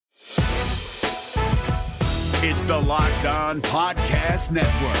It's the Locked On Podcast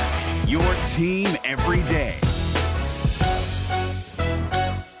Network, your team every day.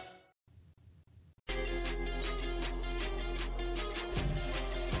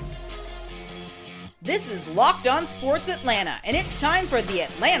 This is Locked On Sports Atlanta, and it's time for the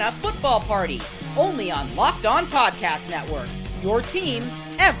Atlanta Football Party, only on Locked On Podcast Network, your team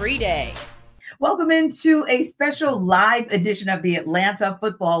every day. Welcome into a special live edition of the Atlanta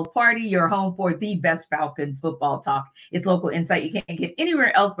Football Party, your home for the best Falcons football talk. It's local insight you can't get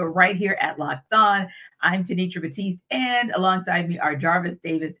anywhere else but right here at Locked On. I'm Tenitra Batiste, and alongside me are Jarvis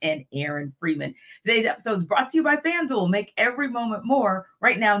Davis and Aaron Freeman. Today's episode is brought to you by FanDuel. Make every moment more.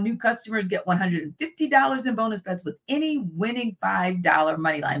 Right now, new customers get $150 in bonus bets with any winning $5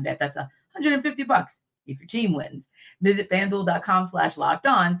 moneyline bet. That's $150 if your team wins. Visit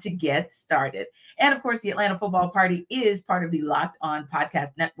FanDuel.com/lockedon to get started. And of course, the Atlanta Football Party is part of the Locked On Podcast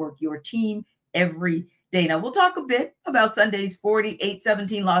Network, your team every day. Now, we'll talk a bit about Sunday's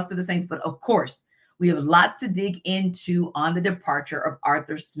 48-17 loss to the Saints, but of course, we have lots to dig into on the departure of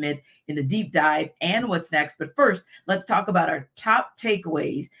Arthur Smith in the deep dive and what's next. But first, let's talk about our top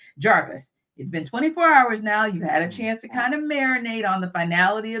takeaways. Jarvis, it's been 24 hours now. You've had a chance to kind of marinate on the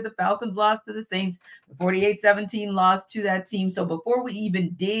finality of the Falcons' loss to the Saints, the 48-17 loss to that team. So before we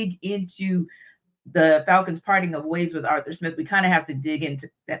even dig into the Falcons parting of ways with Arthur Smith, we kind of have to dig into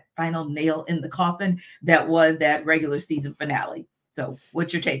that final nail in the coffin that was that regular season finale. So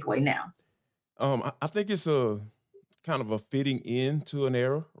what's your takeaway now? I think it's a kind of a fitting end to an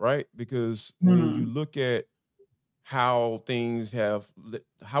era, right? Because when you look at how things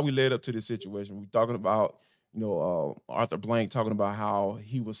how we led up to this situation, we're talking about, Arthur Blank talking about how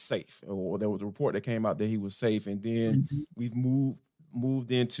he was safe, or there was a report that came out that he was safe. And then we've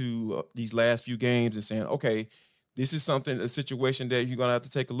moved into these last few games and saying, okay, this is a situation that you're going to have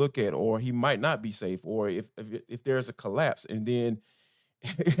to take a look at, or he might not be safe, or if there's a collapse. And then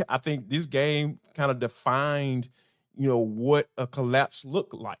I think this game kind of defined, what a collapse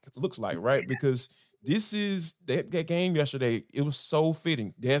looks like, right? Because this is that game yesterday. It was so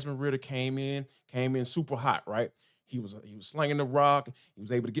fitting. Desmond Ridder came in super hot, right? He was slinging the rock. He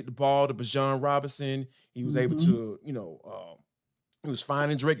was able to get the ball to Bijan Robinson. He was able to, he was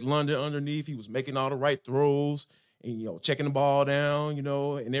finding Drake London underneath. He was making all the right throws and, checking the ball down,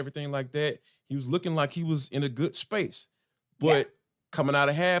 and everything like that. He was looking like he was in a good space. But coming out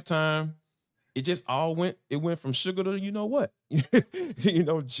of halftime, it just went from sugar to what?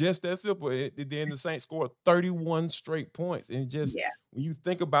 Just that simple. Then the Saints scored 31 straight points. And when you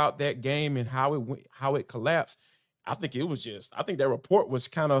think about that game and how it collapsed, I think that report was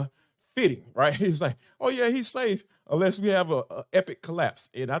kind of fitting, right? It's like, oh yeah, he's safe unless we have a epic collapse.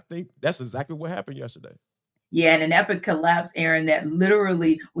 And I think that's exactly what happened yesterday. Yeah, and an epic collapse, Aaron, that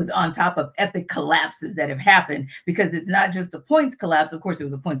literally was on top of epic collapses that have happened, because it's not just a points collapse. Of course, it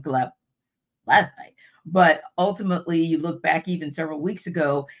was a points collapse last night, but ultimately you look back even several weeks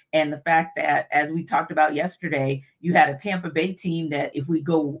ago, and the fact that, as we talked about yesterday, you had a Tampa Bay team that, if we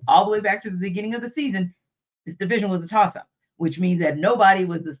go all the way back to the beginning of the season, this division was a toss-up, which means that nobody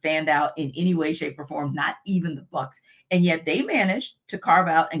was the standout in any way, shape, or form, not even the Bucs. And yet they managed to carve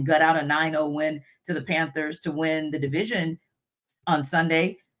out and gut out a 9-0 win to the Panthers to win the division on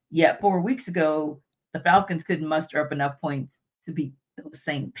Sunday. Yet 4 weeks ago, the Falcons couldn't muster up enough points to beat those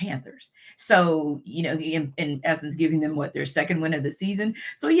same Panthers. So, in essence, giving them their second win of the season.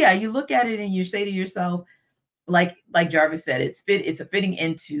 So yeah, you look at it and you say to yourself, like Jarvis said, it's a fitting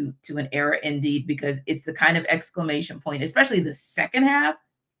end to an era indeed, because it's the kind of exclamation point, especially the second half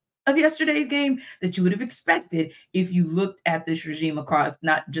of yesterday's game, that you would have expected if you looked at this regime across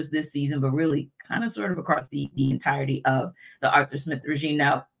not just this season, but really kind of sort of across the entirety of the Arthur Smith regime.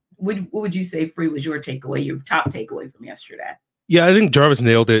 Now, what would you say, Free, was your takeaway, your top takeaway from yesterday? Yeah, I think Jarvis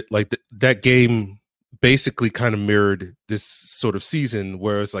nailed it. Like that game basically kind of mirrored this sort of season,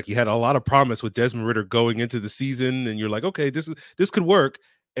 where it's like you had a lot of promise with Desmond Ridder going into the season, and you're like, okay, this could work.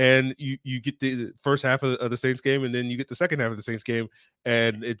 And you get the first half of the Saints game, and then you get the second half of the Saints game,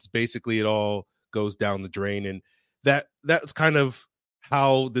 and it's basically it all goes down the drain. And that's kind of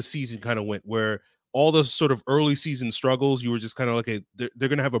how the season kind of went, where all the sort of early season struggles, you were just kind of like, okay, they're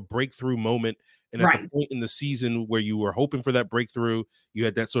going to have a breakthrough moment. And at the point in the season where you were hoping for that breakthrough, you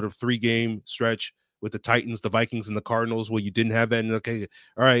had that sort of 3-game stretch with the Titans, the Vikings, and the Cardinals, where you didn't have that. And okay,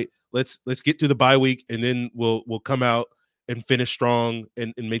 all right, let's get through the bye week, and then we'll come out and finish strong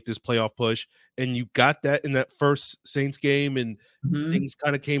and make this playoff push. And you got that in that first Saints game, and things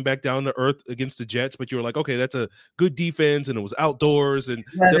kind of came back down to earth against the Jets, but you were like, okay, that's a good defense, and it was outdoors, and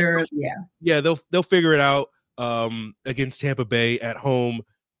they'll figure it out against Tampa Bay at home,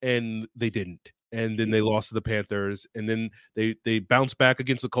 and they didn't. and then they lost to the Panthers, and then they bounced back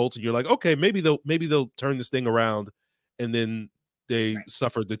against the Colts, and you're like, okay, maybe they'll turn this thing around, and then they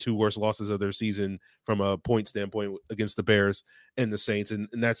suffered the 2 worst losses of their season from a point standpoint against the Bears and the Saints, and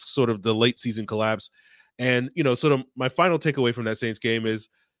that's sort of the late season collapse. And sort of my final takeaway from that Saints game is,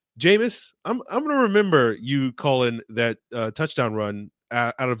 Jameis, I'm gonna remember you calling that touchdown run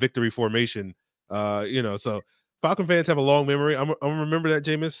out of victory formation. So Falcon fans have a long memory. I'm gonna remember that,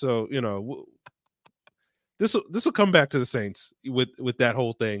 Jameis. So this will come back to the Saints with that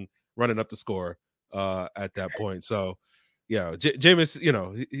whole thing running up the score at that point. So yeah, Jameis,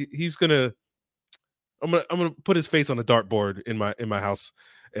 he's gonna. I'm gonna put his face on a dartboard in my house,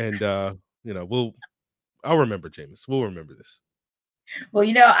 and I'll remember Jameis. We'll remember this. Well,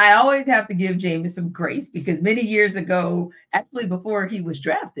 I always have to give Jameis some grace because many years ago, actually before he was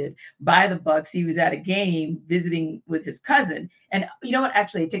drafted by the Bucs, he was at a game visiting with his cousin. And you know what?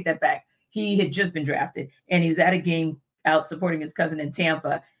 Actually, I take that back. He had just been drafted and he was at a game out supporting his cousin in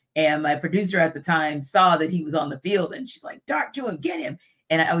Tampa. And my producer at the time saw that he was on the field and she's like, Dark Jewel, get him.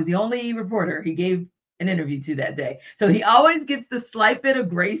 And I was the only reporter he gave an interview to that day. So he always gets the slight bit of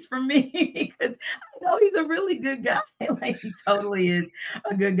grace from me because I know he's a really good guy. Like he totally is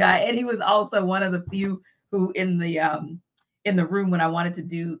a good guy. And he was also one of the few who in the room when I wanted to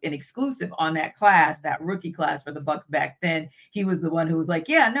do an exclusive on that class, that rookie class for the Bucs back then, he was the one who was like,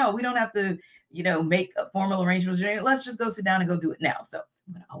 yeah, no, we don't have to, make a formal arrangements. Let's just go sit down and go do it now. So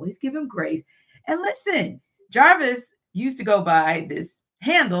I'm going to always give him grace. And listen, Jarvis used to go by this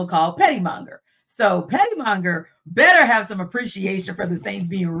handle called Pettymonger. So Pettymonger better have some appreciation for the Saints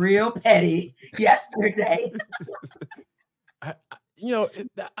being real petty yesterday. I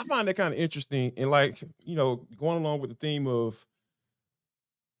find that kind of interesting. And going along with the theme of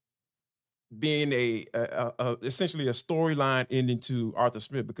being essentially a storyline ending to Arthur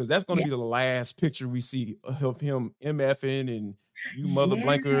Smith, because that's going to be the last picture we see of him MFing and you mother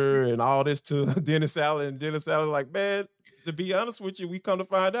blanker and all this to Dennis Allen. And Dennis Allen like, man, to be honest with you, we come to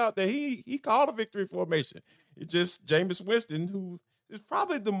find out that he called a victory formation. It's just Jameis Winston, who is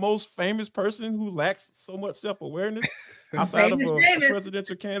probably the most famous person who lacks so much self-awareness outside of a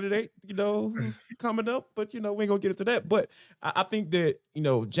presidential candidate, who's coming up. But, we ain't going to get into that. But I think that,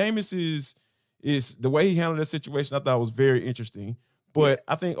 Jameis is the way he handled that situation, I thought was very interesting. But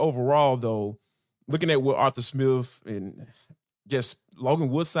I think overall, though, looking at what Arthur Smith and just Logan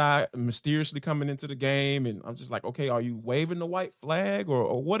Woodside mysteriously coming into the game, and I'm just like, okay, are you waving the white flag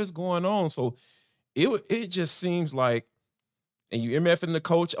or what is going on? So it just seems like, and you MFing the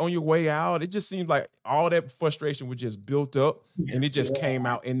coach on your way out, it just seems like all that frustration was just built up, and it just came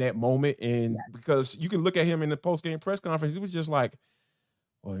out in that moment. And because you can look at him in the post-game press conference, it was just like,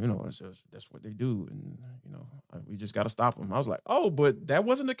 well, that's what they do, and we just got to stop them. I was like, oh, but that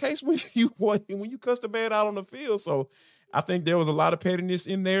wasn't the case when you cussed the man out on the field. So I think there was a lot of pettiness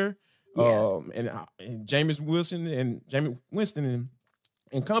in there, and Jameis Winston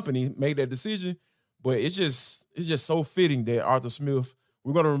and company made that decision. But it's just so fitting that Arthur Smith,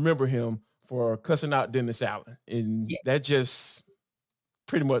 we're going to remember him for cussing out Dennis Allen, and that just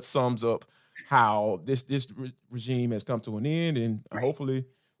pretty much sums up how this regime has come to an end, and hopefully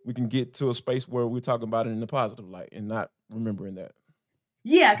we can get to a space where we're talking about it in a positive light and not remembering that.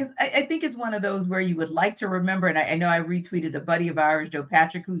 Yeah, because I think it's one of those where you would like to remember, and I know I retweeted a buddy of ours, Joe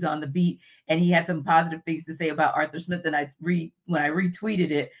Patrick, who's on the beat, and he had some positive things to say about Arthur Smith, and when I retweeted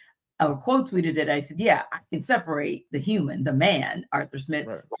it, or quote tweeted it, I said, yeah, I can separate the human, the man, Arthur Smith,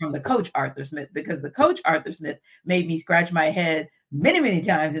 from the coach, Arthur Smith, because the coach, Arthur Smith, made me scratch my head many, many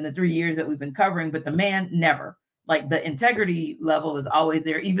times in the 3 years that we've been covering, but the man never. Like the integrity level is always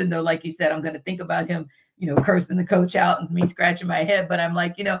there, even though, like you said, I'm going to think about him, cursing the coach out and me scratching my head. But I'm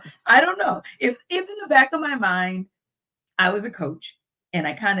like, I don't know. If in the back of my mind, I was a coach and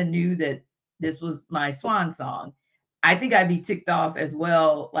I kind of knew that this was my swan song, I think I'd be ticked off as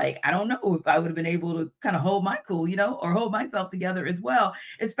well. Like, I don't know if I would have been able to kind of hold my cool, or hold myself together as well,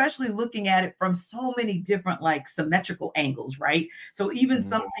 especially looking at it from so many different, like, symmetrical angles, right? So even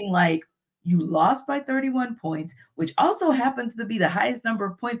something like you lost by 31 points, which also happens to be the highest number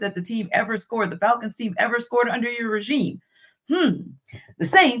of points that the team ever scored, the Falcons team ever scored under your regime. The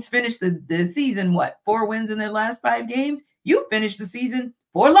Saints finished the season, 4 wins in their last 5 games? You finished the season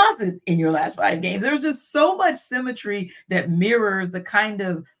 4 losses in your last 5 games. There's just so much symmetry that mirrors the kind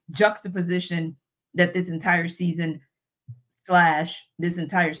of juxtaposition that this entire season / this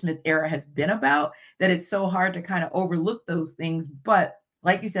entire Smith era has been about, that it's so hard to kind of overlook those things. But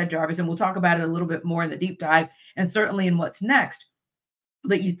like you said, Jarvis, and we'll talk about it a little bit more in the deep dive and certainly in what's next.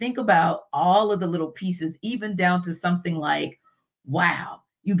 But you think about all of the little pieces, even down to something like, wow,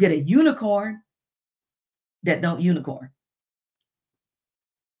 you get a unicorn that don't unicorn.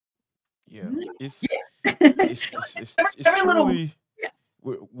 Yeah, it's Yeah. it's Every little, truly yeah.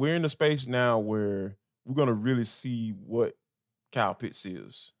 we're in a space now where we're gonna really see what Kyle Pitts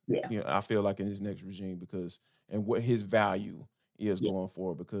is. Yeah. You know, I feel like in his next regime and what his value is going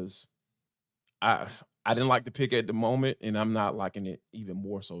forward, because I didn't like the pick at the moment, and I'm not liking it even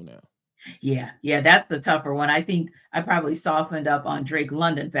more so now. Yeah, that's the tougher one. I think I probably softened up on Drake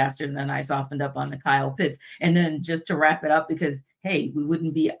London faster than I softened up on the Kyle Pitts. And then just to wrap it up, because hey, we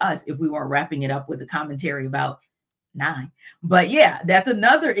wouldn't be us if we weren't wrapping it up with a commentary about 9. But yeah, that's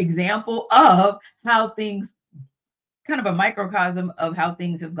another example of how things, kind of a microcosm of how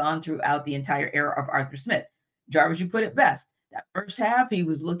things have gone throughout the entire era of Arthur Smith. Jarvis, you put it best. That first half, he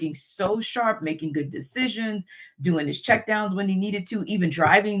was looking so sharp, making good decisions, doing his checkdowns when he needed to, even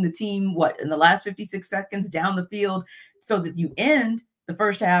driving the team, in the last 56 seconds down the field, so that you end the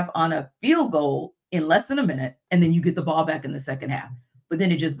first half on a field goal in less than a minute, and then you get the ball back in the second half. But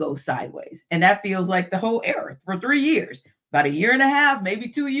then it just goes sideways. And that feels like the whole era for 3 years. About a year and a half, maybe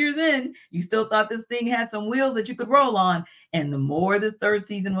 2 years in, you still thought this thing had some wheels that you could roll on. And the more this third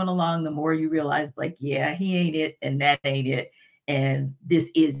season went along, the more you realized, like, yeah, he ain't it, and that ain't it. And this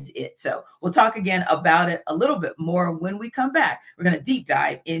is it. So we'll talk again about it a little bit more when we come back. We're going to deep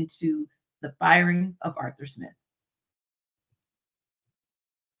dive into the firing of Arthur Smith.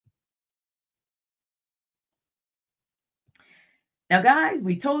 Now, guys,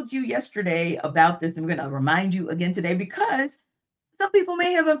 we told you yesterday about this, and we're going to remind you again today, because some people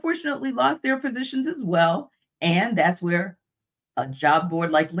may have unfortunately lost their positions as well. And that's where a job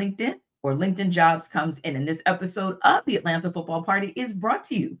board like LinkedIn or LinkedIn Jobs comes in. And this episode of the Atlanta Football Party is brought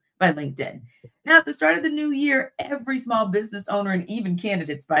to you by LinkedIn. Now, at the start of the new year, every small business owner, and even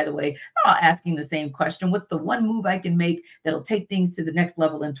candidates, by the way, are all asking the same question: what's the one move I can make that'll take things to the next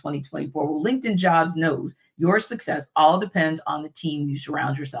level in 2024? Well, LinkedIn Jobs knows your success all depends on the team you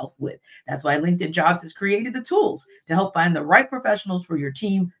surround yourself with. That's why LinkedIn Jobs has created the tools to help find the right professionals for your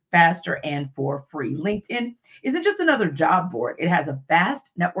team faster and for free. LinkedIn isn't just another job board. It has a vast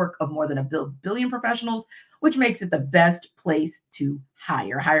network of more than a billion professionals, which makes it the best place to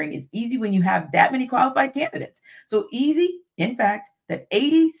hire. Hiring is easy when you have that many qualified candidates. So easy, in fact, that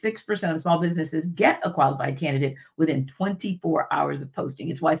 86% of small businesses get a qualified candidate within 24 hours of posting.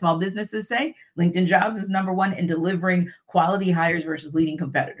 It's why small businesses say LinkedIn Jobs is number one in delivering quality hires versus leading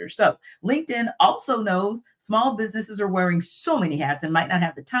competitors. So LinkedIn also knows small businesses are wearing so many hats and might not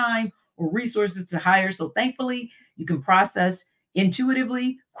have the time or resources to hire. So thankfully, you can process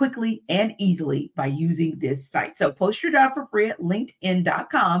intuitively, quickly, and easily by using this site. So post your job for free at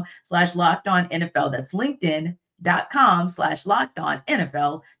linkedin.com/lockedonnfl. That's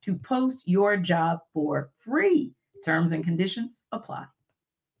linkedin.com/lockedonnfl to post your job for free. Terms and conditions apply.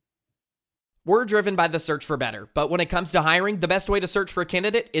 We're driven by the search for better, but when it comes to hiring, the best way to search for a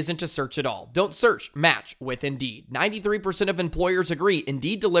candidate isn't to search at all. Don't search, match with Indeed. 93% of employers agree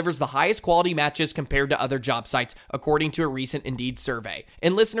Indeed delivers the highest quality matches compared to other job sites, according to a recent Indeed survey.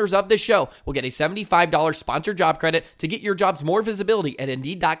 And listeners of this show will get a $75 sponsored job credit to get your jobs more visibility at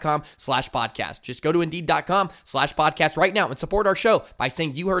Indeed.com/podcast. Just go to Indeed.com/podcast right now and support our show by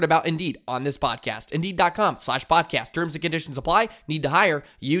saying you heard about Indeed on this podcast. Indeed.com/podcast. Terms and conditions apply. Need to hire?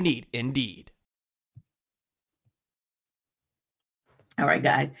 You need Indeed. All right,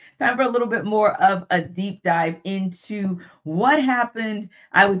 guys, time for a little bit more of a deep dive into what happened.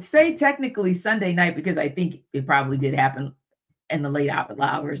 I would say technically Sunday night, because I think it probably did happen in the late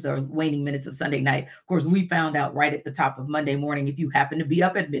hours or waning minutes of Sunday night. Of course, we found out right at the top of Monday morning, if you happen to be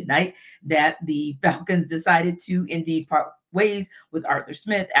up at midnight, that the Falcons decided to indeed part ways with Arthur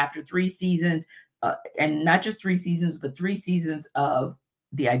Smith after 3 seasons, and not just 3 seasons, but 3 seasons of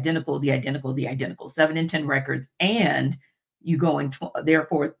the identical 7-10 records, and you going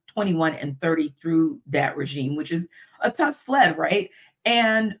therefore 21-30 through that regime, which is a tough sled, right?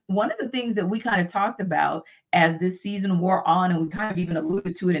 And one of the things that we kind of talked about as this season wore on, and we kind of even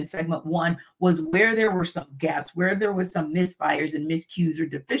alluded to it in segment 1, was where there were some gaps, where there was some misfires and miscues or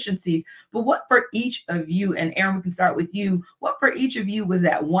deficiencies. But what for each of you, and Aaron, we can start with you, what for each of you was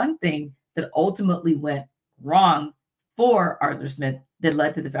that one thing that ultimately went wrong for Arthur Smith that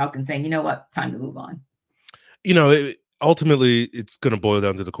led to the Falcons saying, you know what, time to move on? Ultimately, it's going to boil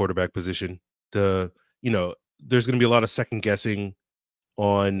down to the quarterback position. There's going to be a lot of second guessing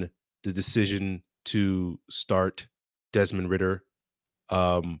on the decision to start Desmond Ridder.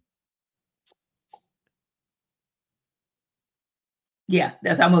 Yeah,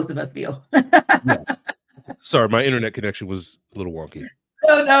 that's how most of us feel. Yeah. Sorry, my internet connection was a little wonky.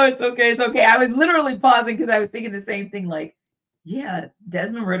 No, it's okay. It's okay. I was literally pausing because I was thinking the same thing. Like, yeah,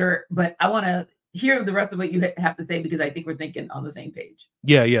 Desmond Ridder, but I want to hear the rest of what you have to say, because I think we're thinking on the same page.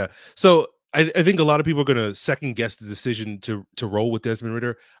 Yeah. So I think a lot of people are going to second guess the decision to roll with Desmond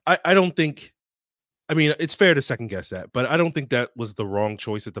Ridder. I don't think. I mean, it's fair to second guess that, but I don't think that was the wrong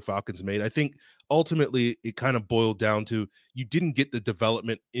choice that the Falcons made. I think ultimately it kind of boiled down to you didn't get the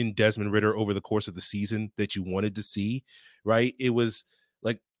development in Desmond Ridder over the course of the season that you wanted to see, right? It was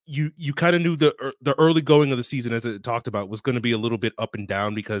like you kind of knew the early going of the season, as it talked about, was going to be a little bit up and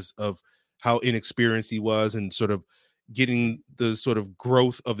down because of how inexperienced he was and sort of getting the sort of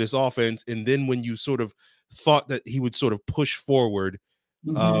growth of this offense. And then when you sort of thought that he would sort of push forward,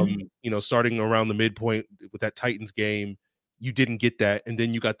 starting around the midpoint with that Titans game, you didn't get that. And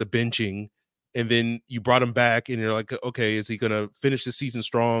then you got the benching, and then you brought him back and you're like, okay, is he going to finish the season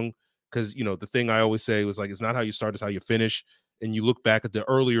strong? Because, the thing I always say was like, it's not how you start, it's how you finish. And you look back at the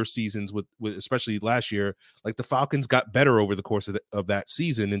earlier seasons with especially last year, like the Falcons got better over the course of that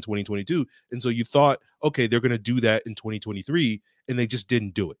season in 2022. And so you thought, okay, they're going to do that in 2023. And they just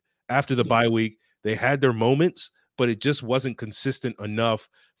didn't do it. After the bye week, they had their moments, but it just wasn't consistent enough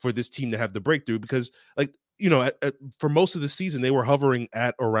for this team to have the breakthrough, because for most of the season, they were hovering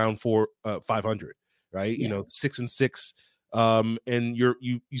at around 500, right? 6-6. And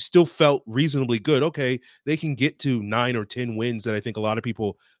you still felt reasonably good. Okay, they can get to 9 or 10 wins that I think a lot of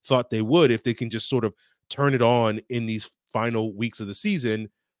people thought they would if they can just sort of turn it on in these final weeks of the season.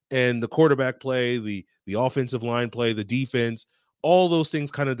 And the quarterback play, the offensive line play, the defense, all those things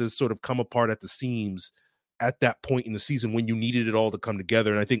kind of just sort of come apart at the seams at that point in the season when you needed it all to come together.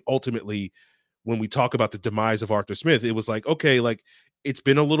 And I think ultimately, when we talk about the demise of Arthur Smith, it was like, okay, like it's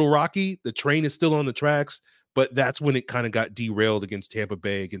been a little rocky. The train is still on the tracks, but that's when it kind of got derailed against Tampa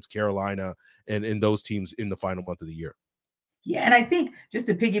Bay, against Carolina, and those teams in the final month of the year. Yeah, and I think just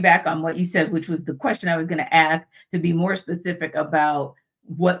to piggyback on what you said, which was the question I was going to ask, to be more specific about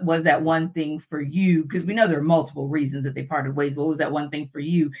what was that one thing for you, because we know there are multiple reasons that they parted ways. What was that one thing for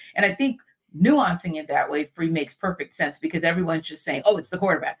you? And I think nuancing it that way for you makes perfect sense, because everyone's just saying, oh, it's the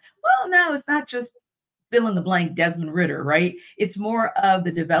quarterback. Well, no, it's not just fill in the blank Desmond Ridder, right? It's more of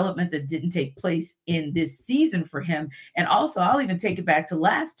the development that didn't take place in this season for him. And also, I'll even take it back to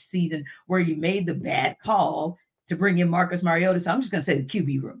last season where you made the bad call to bring in Marcus Mariota. So I'm just going to say the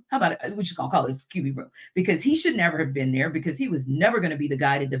QB room. How about it? We're just going to call this QB room, because he should never have been there, because he was never going to be the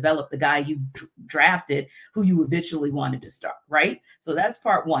guy to develop the guy you drafted who you eventually wanted to start, right? So that's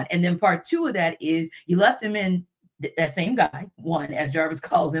part one. And then part two of that is you left him in, that same guy, one, as Jarvis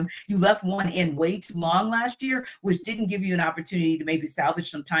calls him, you left one in way too long last year, which didn't give you an opportunity to maybe salvage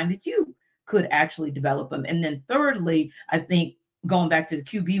some time that you could actually develop him. And then thirdly, I think going back to the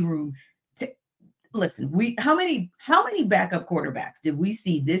QB room, listen, how many backup quarterbacks did we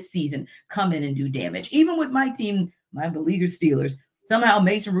see this season come in and do damage? Even with my team, my beleaguered Steelers, somehow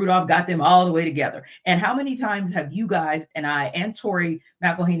Mason Rudolph got them all the way together. And how many times have you guys and I and Tori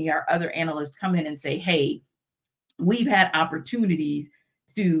McElhaney, our other analysts, come in and say, hey, we've had opportunities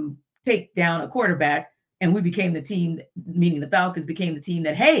to take down a quarterback, and we became the team, meaning the Falcons became the team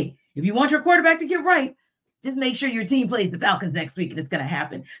that, hey, if you want your quarterback to get right, just make sure your team plays the Falcons next week and it's going to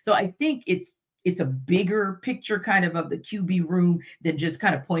happen. So I think it's a bigger picture kind of the QB room than just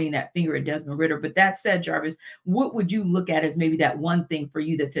kind of pointing that finger at Desmond Ridder. But that said, Jarvis, what would you look at as maybe that one thing for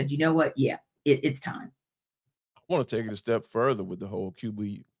you that said, you know what? Yeah, it's time. I want to take it a step further with the whole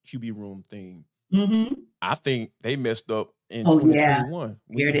QB room thing. Mm-hmm. I think they messed up in 2021.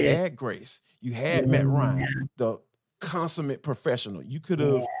 Here it is. You had Grace. You had Matt Ryan, the consummate professional. You could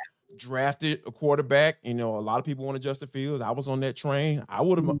have drafted a quarterback. A lot of people wanted Justin Fields. I was on that train. I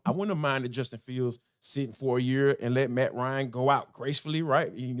wouldn't have minded Justin Fields sitting for a year and let Matt Ryan go out gracefully,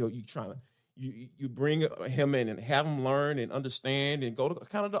 right? You bring him in and have him learn and understand and go to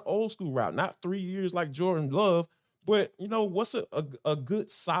kind of the old school route, not 3 years like Jordan Love, but what's a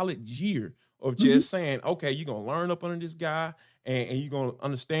good solid year of just saying, okay, you're going to learn up under this guy and you're going to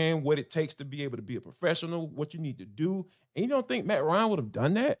understand what it takes to be able to be a professional, what you need to do. And you don't think Matt Ryan would have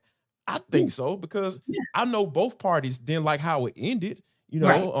done that? I think so, because I know both parties didn't like how it ended.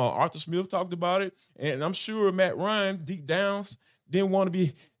 Arthur Smith talked about it, and I'm sure Matt Ryan deep down didn't want to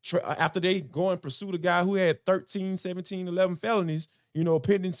be, after they go and pursue the guy who had 13, 17, 11 felonies,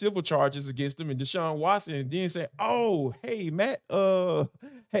 pending civil charges against him, and Deshaun Watson, and then say, oh, hey, Matt,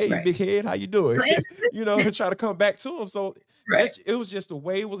 hey, big head, how you doing? And try to come back to him. So it was just the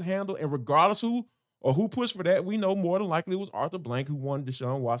way it was handled, and regardless who pushed for that, we know more than likely it was Arthur Blank who wanted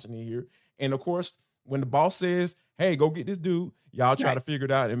Deshaun Watson in here. And, of course, when the boss says, hey, go get this dude, y'all try to figure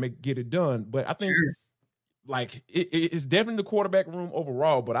it out and get it done. But I think, it's definitely the quarterback room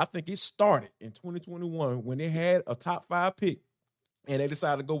overall, but I think it started in 2021 when they had a top 5 pick and they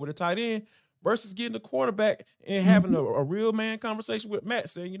decided to go with a tight end versus getting a quarterback and having a real man conversation with Matt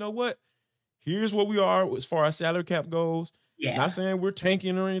saying, you know what, here's where we are as far as salary cap goes. Yeah. Not saying we're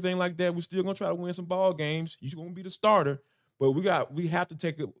tanking or anything like that. We're still gonna try to win some ball games. You're gonna be the starter, but we have to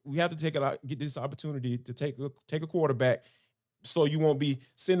take get this opportunity to take a quarterback, so you won't be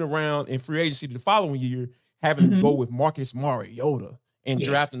sitting around in free agency the following year having to go with Marcus Mariota and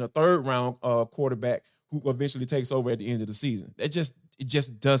drafting a third round quarterback who eventually takes over at the end of the season. It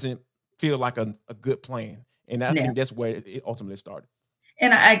just doesn't feel like a good plan, and I think that's where it ultimately started.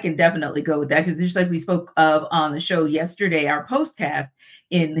 And I can definitely go with that, because just like we spoke of on the show yesterday, our postcast,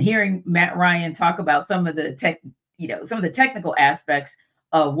 in hearing Matt Ryan talk about some of the technical aspects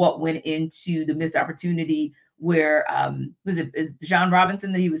of what went into the missed opportunity where is John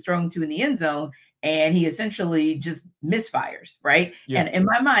Robinson that he was thrown to in the end zone, and he essentially just misfires, right? Yeah. And in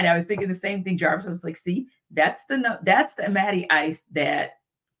my mind, I was thinking the same thing, Jarvis. I was like, see, that's the Matty Ice that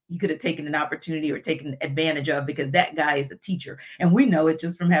you could have taken an opportunity or taken advantage of, because that guy is a teacher. And we know it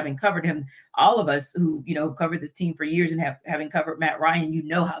just from having covered him. All of us who, covered this team for years and having covered Matt Ryan,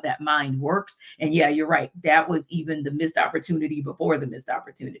 how that mind works. And yeah, you're right. That was even the missed opportunity before the missed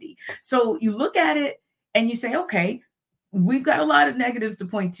opportunity. So you look at it and you say, okay, we've got a lot of negatives to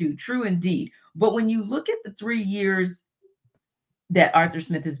point to. True indeed. But when you look at the 3 years that Arthur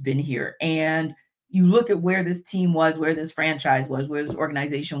Smith has been here, and you look at where this team was, where this franchise was, where this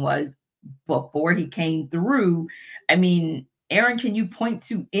organization was before he came through. I mean, Aaron, can you point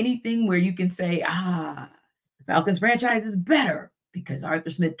to anything where you can say, the Falcons franchise is better because Arthur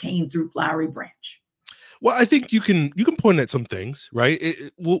Smith came through Flowery Branch? Well, I think you can point at some things, right?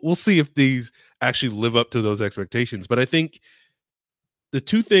 We'll see if these actually live up to those expectations. But I think the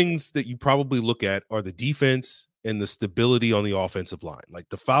two things that you probably look at are the defense and the stability on the offensive line. Like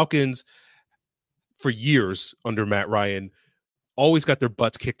the Falcons, for years under Matt Ryan, always got their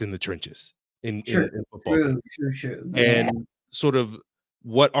butts kicked in the trenches in football. True. And sort of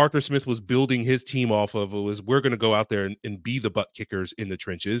what Arthur Smith was building his team off of was, we're going to go out there and be the butt kickers in the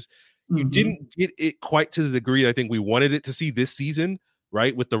trenches. You didn't get it quite to the degree I think we wanted it to see this season,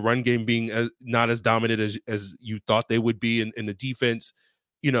 right? With the run game being not as dominant as you thought they would be, in the defense,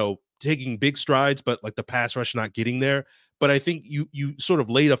 taking big strides, but like the pass rush not getting there. But I think you sort of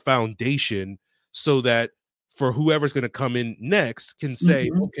laid a foundation so that for whoever's going to come in next can say,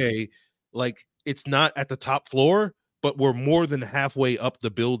 okay, like it's not at the top floor, but we're more than halfway up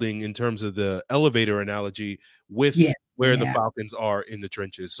the building in terms of the elevator analogy with where the Falcons are in the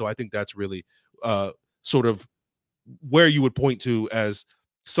trenches. So I think that's really sort of where you would point to as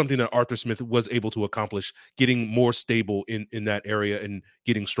something that Arthur Smith was able to accomplish, getting more stable in that area and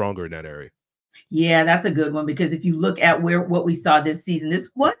getting stronger in that area. Yeah, that's a good one, because if you look at what we saw this season, this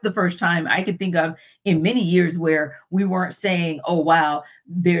was the first time I could think of in many years where we weren't saying, oh, wow,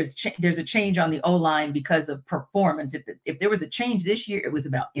 there's a change on the O-line because of performance. If there was a change this year, it was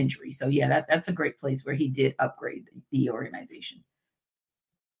about injury. So yeah, that's a great place where he did upgrade the organization.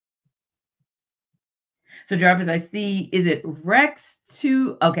 So Jarvis, I see, is it Rex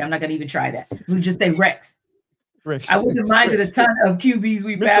 2? Okay, I'm not going to even try that. We'll just say Rex. I wouldn't have minded a ton of QBs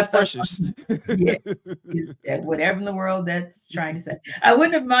we passed up. Whatever in the world that's trying to say. I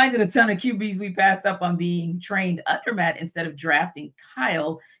wouldn't have minded a ton of QBs we passed up on being trained under Matt instead of drafting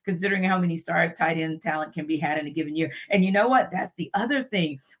Kyle, considering how many star tight end talent can be had in a given year. And you know what? That's the other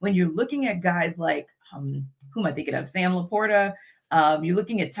thing. When you're looking at guys like, who am I thinking of? Sam Laporta. You're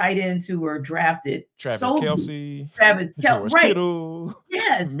looking at tight ends who were drafted. Travis Kelce, right? Kittle,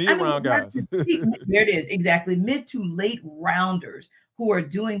 yes, mid-round guys. There it is, exactly. Mid to late rounders who are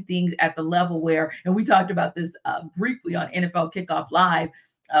doing things at the level where, and we talked about this briefly on NFL Kickoff Live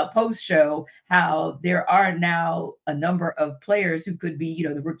post show, how there are now a number of players who could be,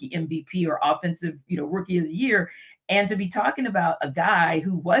 the rookie MVP or offensive, rookie of the year. And to be talking about a guy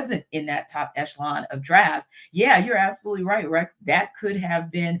who wasn't in that top echelon of drafts, yeah, you're absolutely right, Rex. That could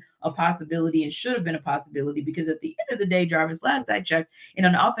have been a possibility and should have been a possibility, because at the end of the day, Jarvis, last I checked, in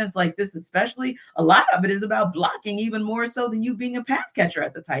an offense like this especially, a lot of it is about blocking, even more so than you being a pass catcher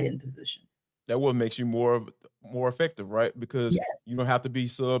at the tight end position. That what makes you more effective, right? Because you don't have to be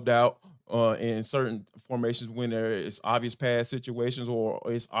subbed out in certain formations when there is obvious pass situations or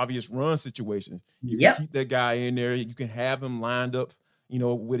it's obvious run situations. You can keep that guy in there. You can have him lined up,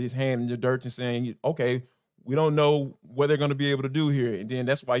 with his hand in the dirt and saying, okay, we don't know what they're going to be able to do here. And then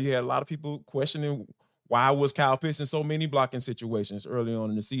that's why you had a lot of people questioning, why was Kyle Pitts in so many blocking situations early on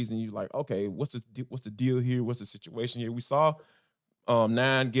in the season? You're like, okay, what's the deal here? What's the situation here? We saw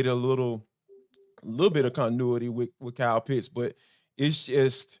Nine get a little bit of continuity with Kyle Pitts, but it's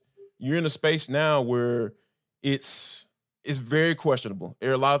just, you're in a space now where it's it's very questionable.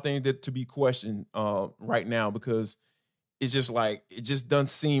 There are a lot of things that to be questioned right now because it's just like it just doesn't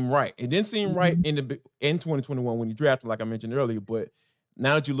seem right. It didn't seem right in 2021 when you drafted, like I mentioned earlier. But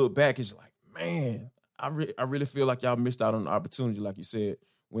now that you look back, it's like, man, I really feel like y'all missed out on the opportunity, like you said,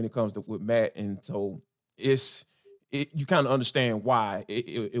 when it comes to with Matt. And so you kind of understand why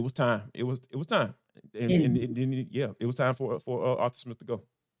it was time. It was time, and it was time for Arthur Smith to go.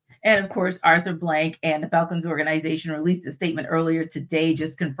 And of course, Arthur Blank and the Falcons organization released a statement earlier today,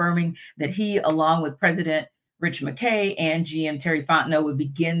 just confirming that he, along with President Rich McKay and GM Terry Fontenot, would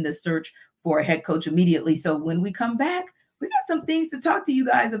begin the search for a head coach immediately. So when we come back, we got some things to talk to you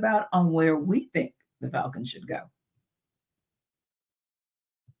guys about on where we think the Falcons should go.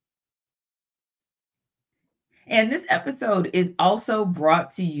 And this episode is also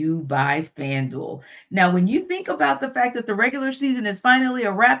brought to you by FanDuel. Now, when you think about the fact that the regular season is finally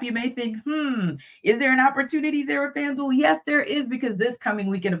a wrap, you may think, is there an opportunity there with FanDuel? Yes, there is, because this coming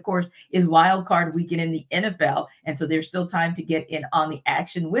weekend, of course, is wild card weekend in the NFL. And so there's still time to get in on the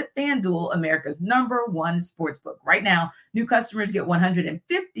action with FanDuel, America's #1 sportsbook. Right now, new customers get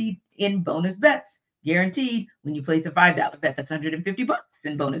 $150 in bonus bets, guaranteed when you place a $5 bet. That's $150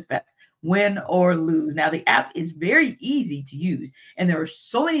 in bonus bets, win or lose. Now, the app is very easy to use, and there are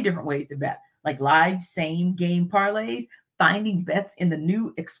so many different ways to bet, like live same game parlays, finding bets in the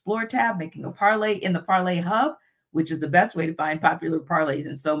new Explore tab, making a parlay in the Parlay Hub, which is the best way to find popular parlays,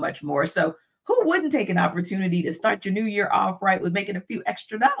 and so much more. So who wouldn't take an opportunity to start your new year off right with making a few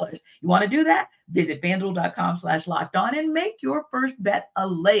extra dollars? You want to do that? Visit FanDuel.com/lockedon and make your first bet a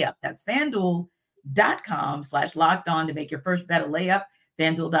layup. That's FanDuel.com/lockedon to make your first bet a layup.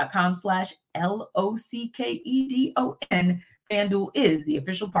 FanDuel.com/LOCKEDON. FanDuel is the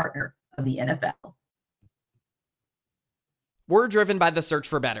official partner of the NFL. We're driven by the search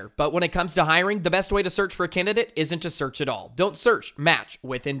for better, but when it comes to hiring, the best way to search for a candidate isn't to search at all. Don't search, match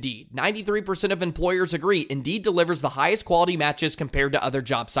with Indeed. 93% of employers agree Indeed delivers the highest quality matches compared to other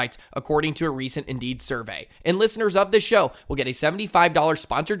job sites, according to a recent Indeed survey. And listeners of this show will get a $75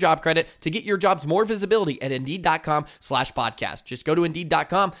 sponsored job credit to get your jobs more visibility at Indeed.com/podcast. Just go to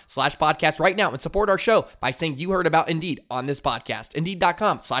Indeed.com/podcast right now and support our show by saying you heard about Indeed on this podcast.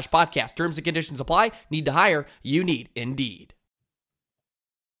 Indeed.com/podcast. Terms and conditions apply. Need to hire? You need Indeed.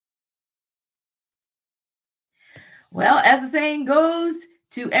 Well, as the saying goes,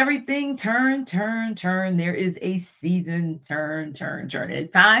 to everything, turn. There is a season, turn.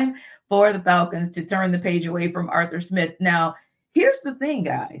 It's time for the Falcons to turn the page away from Arthur Smith. Now, here's the thing,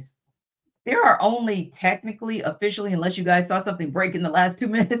 guys. There are only technically, officially, unless you guys saw something break in the last 2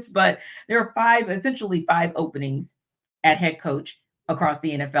 minutes, but there are essentially five openings at head coach across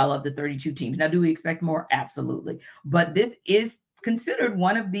the NFL of the 32 teams. Now, do we expect more? Absolutely. But this is considered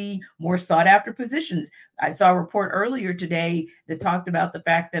one of the more sought after positions. I saw a report earlier today that talked about the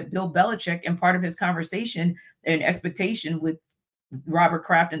fact that Bill Belichick, and part of his conversation and expectation with Robert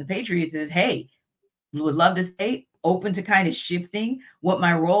Kraft and the Patriots is, hey, we would love to stay open to kind of shifting what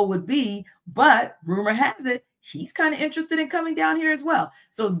my role would be. But rumor has it, he's kind of interested in coming down here as well.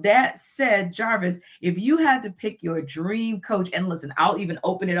 So that said, Jarvis, if you had to pick your dream coach, and listen, I'll even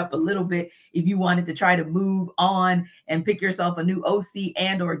open it up a little bit if you wanted to try to move on and pick yourself a new OC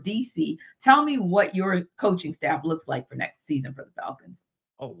and or DC, tell me what your coaching staff looks like for next season for the Falcons.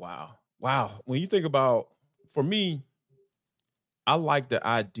 Oh, wow. When you think about, for me, I like the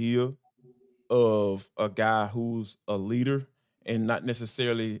idea of a guy who's a leader and not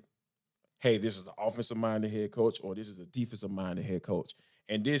necessarily, hey, this is an offensive-minded head coach or this is a defensive-minded head coach.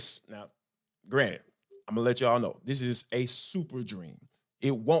 And this, now, granted, I'm going to let y'all know, this is a super dream.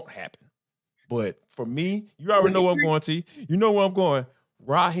 It won't happen. But for me, you already know where I'm going, T. You know where I'm going.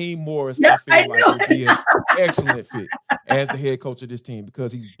 Raheem Morris, I feel like would be an excellent fit as the head coach of this team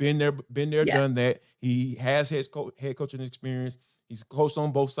because he's been there, done that. He has head coaching experience. He's coached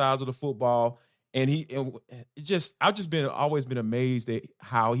on both sides of the football. And I've just always been amazed at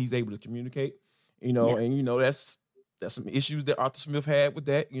how he's able to communicate, and, that's some issues that Arthur Smith had with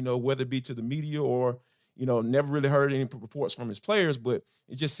that, whether it be to the media or, never really heard any reports from his players, but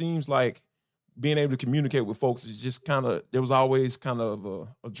it just seems like being able to communicate with folks is just there was always kind of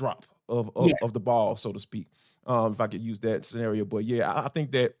a drop of the ball, so to speak, if I could use that scenario. But yeah, I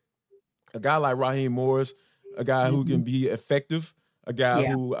think that a guy like Raheem Morris, a guy who can be effective, a guy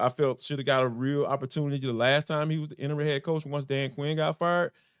who I felt should have got a real opportunity the last time he was the interim head coach once Dan Quinn got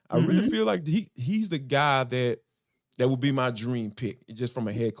fired. I really feel like he's the guy that would be my dream pick, just from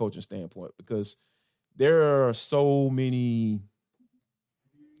a head coaching standpoint, because there are so many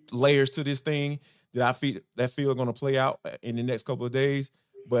layers to this thing that I feel are going to play out in the next couple of days.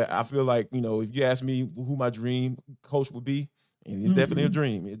 But I feel like, if you ask me who my dream coach would be, and it's definitely a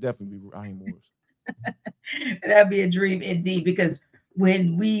dream, it'd definitely be Raheem Morris. That'd be a dream indeed, because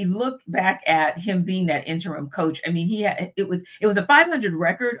when we look back at him being that interim coach, I mean, it was a 500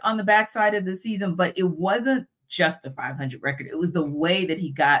 record on the backside of the season, but it wasn't just a 500 record. It was the way that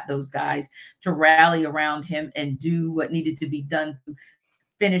he got those guys to rally around him and do what needed to be done to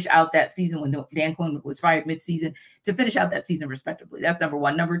finish out that season when Dan Quinn was fired midseason, to finish out that season respectively. That's number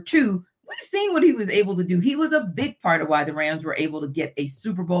one. Number two, we've seen what he was able to do. He was a big part of why the Rams were able to get a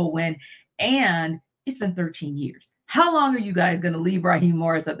Super Bowl win, and it's been 13 years. How long are you guys going to leave Raheem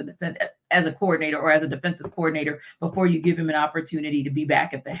Morris at the defense as a coordinator or as a defensive coordinator before you give him an opportunity to be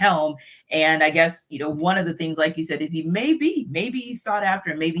back at the helm? And I guess, one of the things, like you said, is maybe he's sought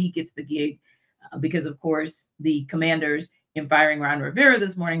after and maybe he gets the gig because, of course, the Commanders, in firing Ron Rivera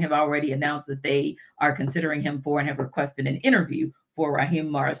this morning, have already announced that they are considering him for and have requested an interview for Raheem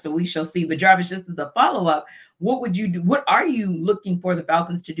Morris. So we shall see. But Jarvis, just as a follow-up, what would you do? What are you looking for the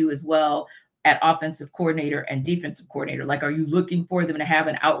Falcons to do as well at offensive coordinator and defensive coordinator? Like, are you looking for them to have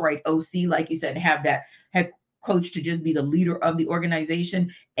an outright OC, like you said, have that head coach to just be the leader of the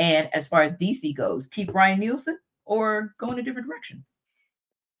organization? And as far as DC goes, keep Ryan Nielsen or go in a different direction?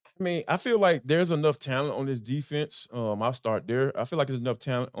 I mean, I feel like there's enough talent on this defense. I'll start there. I feel like there's enough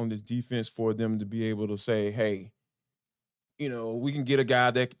talent on this defense for them to be able to say, hey, we can get a guy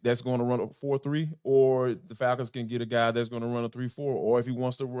that's going to run a 4-3, or the Falcons can get a guy that's going to run a 3-4, or if he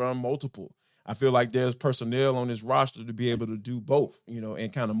wants to run multiple. I feel like there's personnel on this roster to be able to do both,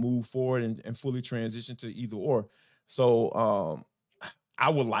 and kind of move forward and fully transition to either or. So I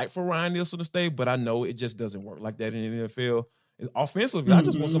would like for Ryan Nielsen to stay, but I know it just doesn't work like that in the NFL. Offensively, I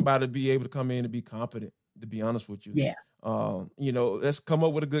just want somebody to be able to come in and be competent, to be honest with you. Yeah. Let's come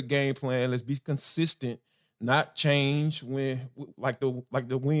up with a good game plan. Let's be consistent, not change when like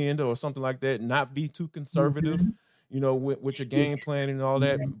the wind or something like that, not be too conservative. With your game plan and all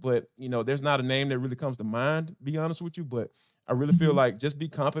that. But, there's not a name that really comes to mind, to be honest with you. But I really feel like just be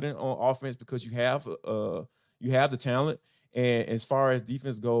competent on offense because you have the talent. And as far as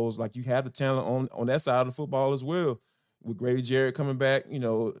defense goes, like you have the talent on that side of the football as well. With Grady Jarrett coming back,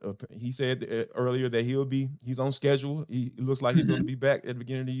 he said earlier that he's on schedule. It looks like he's going to be back at the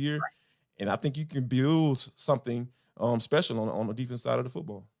beginning of the year. And I think you can build something special on the defense side of the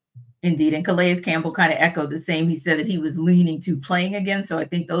football. Indeed. And Calais Campbell kind of echoed the same. He said that he was leaning to playing again. So I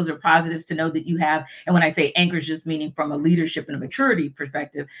think those are positives to know that you have. And when I say anchors, just meaning from a leadership and a maturity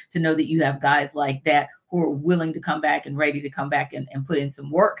perspective, to know that you have guys like that who are willing to come back and ready to come back and put in some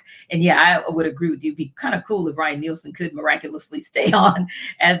work. And yeah, I would agree with you. It'd be kind of cool if Ryan Nielsen could miraculously stay on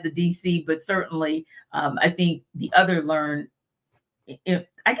as the DC. But certainly, I think the other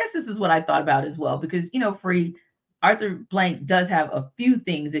I guess this is what I thought about as well, because, Arthur Blank does have a few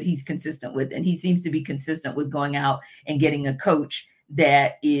things that he's consistent with, and he seems to be consistent with going out and getting a coach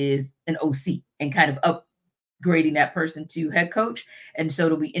that is an OC and kind of upgrading that person to head coach. And so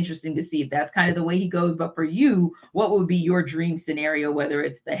it'll be interesting to see if that's kind of the way he goes. But for you, what would be your dream scenario, whether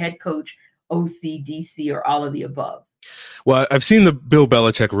it's the head coach, OC, DC, or all of the above? Well, I've seen the Bill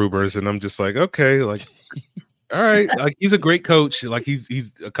Belichick rumors, and I'm just like, okay, like, all right, like he's a great coach, like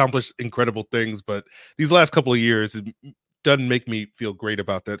he's accomplished incredible things, but these last couple of years it doesn't make me feel great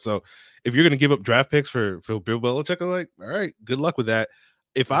about that. So if you're going to give up draft picks for Bill Belichick, I'm like, all right, good luck with that.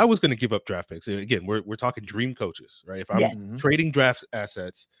 If I was going to give up draft picks, and again, we're talking dream coaches, right? If I'm trading draft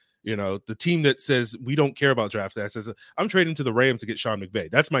assets, the team that says we don't care about draft assets, I'm trading to the Rams to get Sean McVay.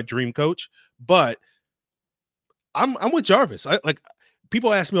 That's my dream coach, but I'm with Jarvis.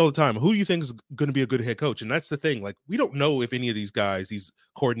 People ask me all the time, who do you think is going to be a good head coach? And that's the thing. Like, we don't know if any of these guys, these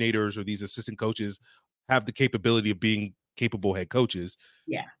coordinators or these assistant coaches have the capability of being capable head coaches.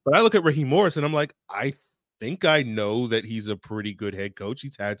 Yeah. But I look at Raheem Morris and I'm like, I think I know that he's a pretty good head coach.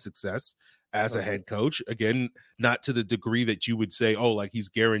 He's had success as a head coach. Again, not to the degree that you would say, oh, like he's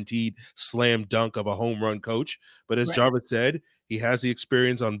guaranteed slam dunk of a home run coach. But as Jarvis said, he has the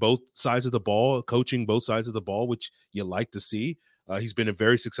experience on both sides of the ball, coaching both sides of the ball, which you like to see. He's been a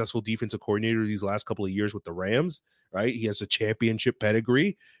very successful defensive coordinator these last couple of years with the Rams, right? He has a championship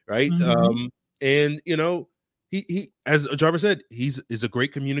pedigree, right? And, he, as Jarvis said, is a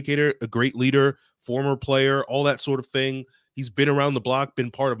great communicator, a great leader, former player, all that sort of thing. He's been around the block,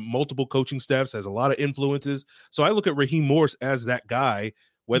 been part of multiple coaching staffs, has a lot of influences. So I look at Raheem Morris as that guy,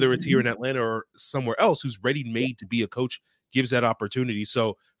 whether it's here in Atlanta or somewhere else, who's ready-made to be a coach, gives that opportunity.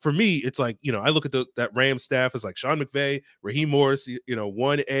 So for me, it's like, I look at that Rams staff as like Sean McVay, Raheem Morris,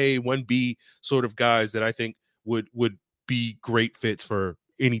 1A, 1B sort of guys that I think would be great fits for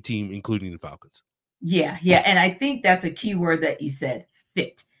any team, including the Falcons. Yeah. And I think that's a key word that you said,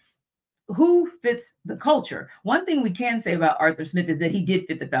 fit. Who fits the culture? One thing we can say about Arthur Smith is that he did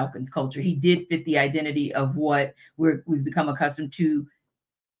fit the Falcons culture. He did fit the identity of what we've become accustomed to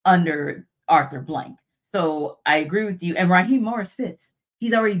under Arthur Blank. So I agree with you. And Raheem Morris fits.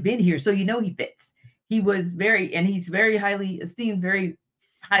 He's already been here, so you know he fits. He's very highly esteemed, very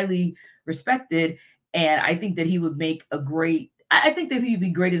highly respected. And I think that he would make I think that he'd be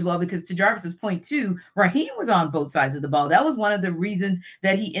great as well, because to Jarvis's point too, Raheem was on both sides of the ball. That was one of the reasons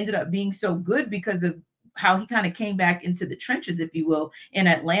that he ended up being so good, because of how he kind of came back into the trenches, if you will, in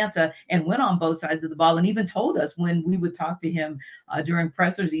Atlanta and went on both sides of the ball, and even told us when we would talk to him during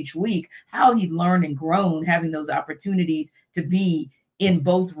pressers each week, how he'd learned and grown having those opportunities to be in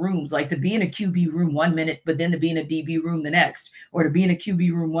both rooms, like to be in a QB room 1 minute, but then to be in a DB room the next, or to be in a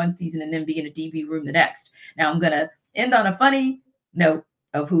QB room one season and then be in a DB room the next. Now I'm going to end on a funny note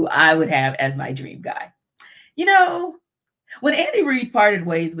of who I would have as my dream guy. You know, when Andy Reid parted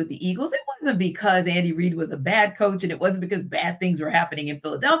ways with the Eagles, it wasn't because Andy Reid was a bad coach, and it wasn't because bad things were happening in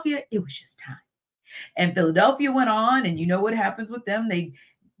Philadelphia. It was just time. And Philadelphia went on, and you know what happens with them. They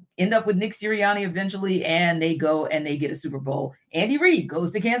end up with Nick Sirianni eventually, and they go and they get a Super Bowl. Andy Reid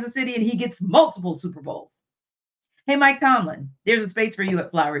goes to Kansas City, and he gets multiple Super Bowls. Hey, Mike Tomlin, there's a space for you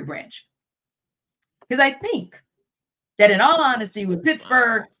at Flowery Branch. Because I think that, in all honesty, with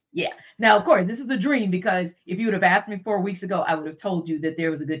Pittsburgh, yeah. Now, of course, this is the dream, because if you would have asked me 4 weeks ago, I would have told you that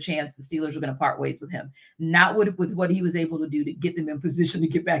there was a good chance the Steelers were going to part ways with him. Not with what he was able to do to get them in position to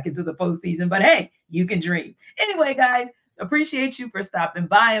get back into the postseason. But hey, you can dream. Anyway, guys, appreciate you for stopping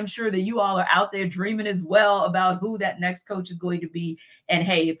by. I'm sure that you all are out there dreaming as well about who that next coach is going to be. And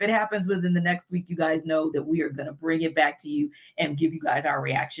hey, if it happens within the next week, you guys know that we are going to bring it back to you and give you guys our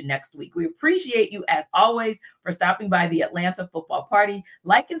reaction next week. We appreciate you, as always, for stopping by the Atlanta Football Party.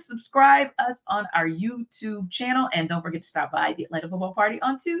 Like and subscribe us on our YouTube channel. And don't forget to stop by the Atlanta Football Party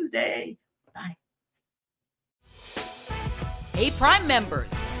on Tuesday. Bye. Hey, Prime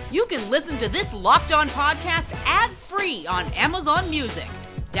members, you can listen to this Locked On podcast ad-free on Amazon Music.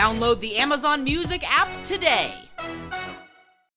 Download the Amazon Music app today.